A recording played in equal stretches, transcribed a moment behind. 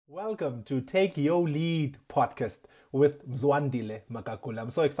Welcome to Take Your Lead podcast with Mzwandile Makakula. I'm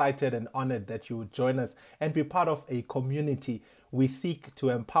so excited and honored that you would join us and be part of a community. We seek to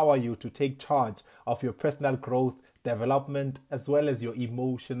empower you to take charge of your personal growth, development, as well as your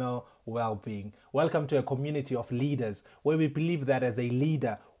emotional well-being. Welcome to a community of leaders where we believe that as a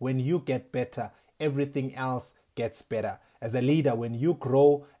leader, when you get better, everything else gets better. As a leader, when you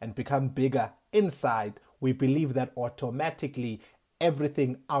grow and become bigger inside, we believe that automatically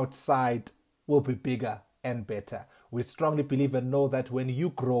everything outside will be bigger and better. We strongly believe and know that when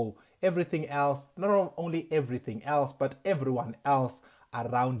you grow, everything else, not only everything else, but everyone else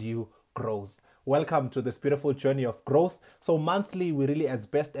around you grows. Welcome to this beautiful journey of growth. So monthly, we really, as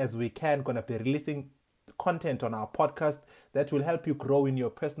best as we can, going to be releasing content on our podcast that will help you grow in your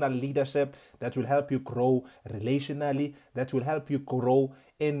personal leadership, that will help you grow relationally, that will help you grow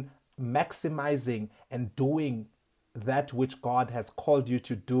in maximizing and doing that which God has called you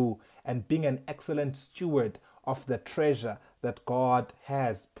to do and being an excellent steward of the treasure that God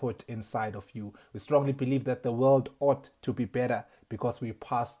has put inside of you. We strongly believe that the world ought to be better because we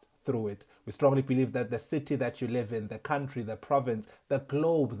passed through it. We strongly believe that the city that you live in, the country, the province, the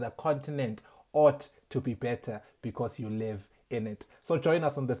globe, the continent ought to be better because you live in it. So join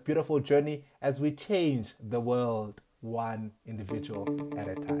us on this beautiful journey as we change the world one individual at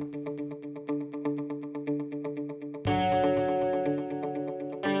a time.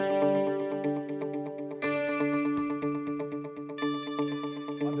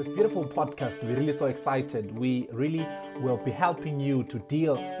 This beautiful podcast, we're really so excited. We really will be helping you to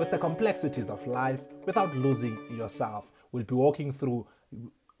deal with the complexities of life without losing yourself. We'll be walking through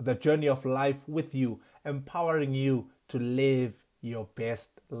the journey of life with you, empowering you to live your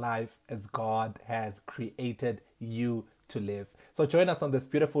best life as God has created you to live. So join us on this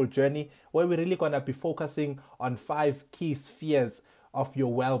beautiful journey where we're really going to be focusing on 5 key spheres of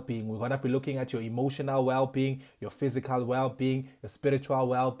your well-being. We're going to be looking at your emotional well-being, your physical well-being, your spiritual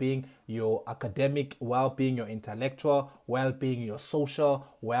well-being, your academic well-being, your intellectual well-being, your social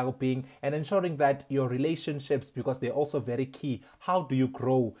well-being, and ensuring that your relationships, because they're also very key. How do you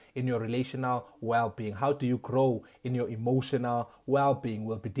grow in your relational well-being? How do you grow in your emotional well-being?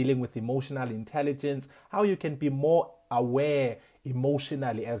 We'll be dealing with emotional intelligence, how you can be more aware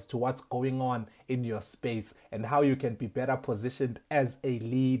emotionally as to what's going on in your space and how you can be better positioned as a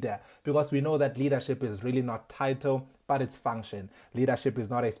leader, because we know that leadership is really not title but it's function. Leadership is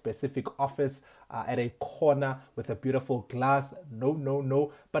not a specific office at a corner with a beautiful glass.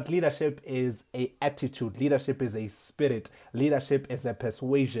 No. But leadership is a attitude. Leadership is a spirit. Leadership is a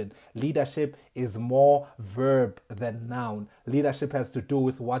persuasion. Leadership is more verb than noun. Leadership has to do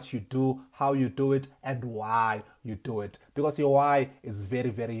with what you do, how you do it, and why you do it. Because your why is very,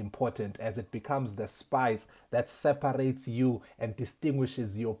 very important as it becomes the spice that separates you and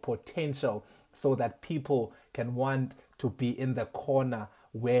distinguishes your potential, so that people can want to be in the corner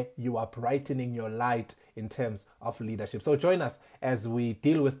where you are brightening your light in terms of leadership. So join us as we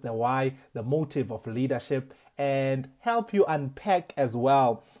deal with the why, the motive of leadership, and help you unpack as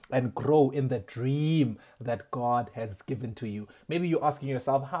well and grow in the dream that God has given to you. Maybe you're asking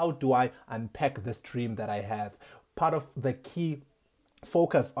yourself, how do I unpack this dream that I have? Part of the key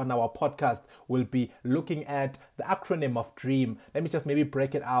focus on our podcast will be looking at the acronym of DREAM. Let me just maybe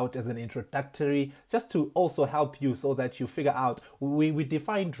break it out as an introductory, just to also help you so that you figure out. We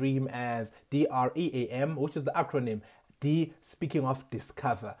define DREAM as DREAM, which is the acronym. D, speaking of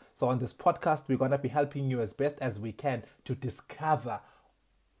discover. So on this podcast, we're going to be helping you as best as we can to discover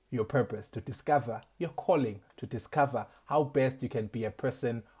your purpose, to discover your calling, to discover how best you can be a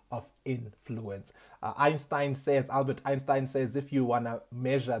person of influence. Albert Einstein says, if you want to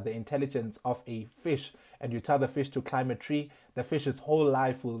measure the intelligence of a fish and you tell the fish to climb a tree, the fish's whole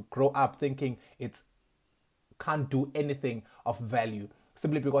life will grow up thinking it can't do anything of value,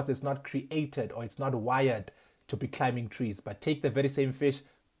 simply because it's not created or it's not wired to be climbing trees. But take the very same fish,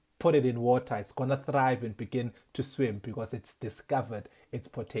 put it in water, it's going to thrive and begin to swim because it's discovered its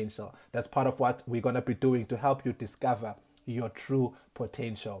potential. That's part of what we're going to be doing to help you discover your true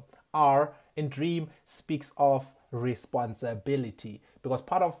potential. R in DREAM speaks of responsibility, because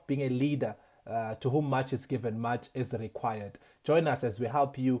part of being a leader to whom much is given, much is required. Join us as we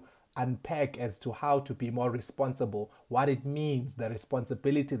help you unpack as to how to be more responsible, what it means, the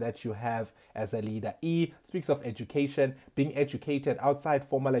responsibility that you have as a leader. E speaks of education, being educated outside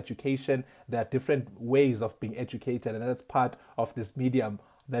formal education. There are different ways of being educated, and that's part of this medium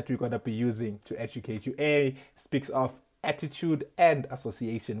that we're going to be using to educate you. A speaks of attitude and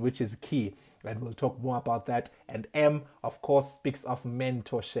association, which is key. And we'll talk more about that. And M, of course, speaks of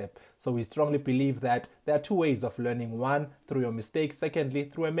mentorship. So we strongly believe that there are two ways of learning. One, through your mistakes. Secondly,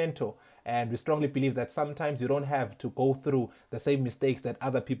 through a mentor. And we strongly believe that sometimes you don't have to go through the same mistakes that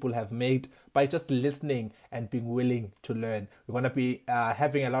other people have made by just listening and being willing to learn. We're going to be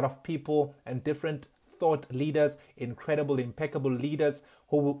having a lot of people and different thought leaders, incredible, impeccable leaders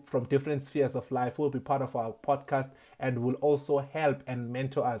who from different spheres of life will be part of our podcast and will also help and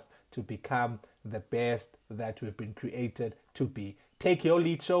mentor us to become the best that we've been created to be. Take Your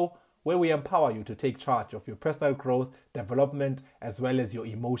Lead Show, where we empower you to take charge of your personal growth, development, as well as your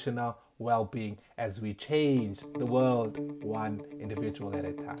emotional well-being as we change the world one individual at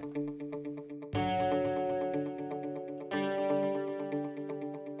a time.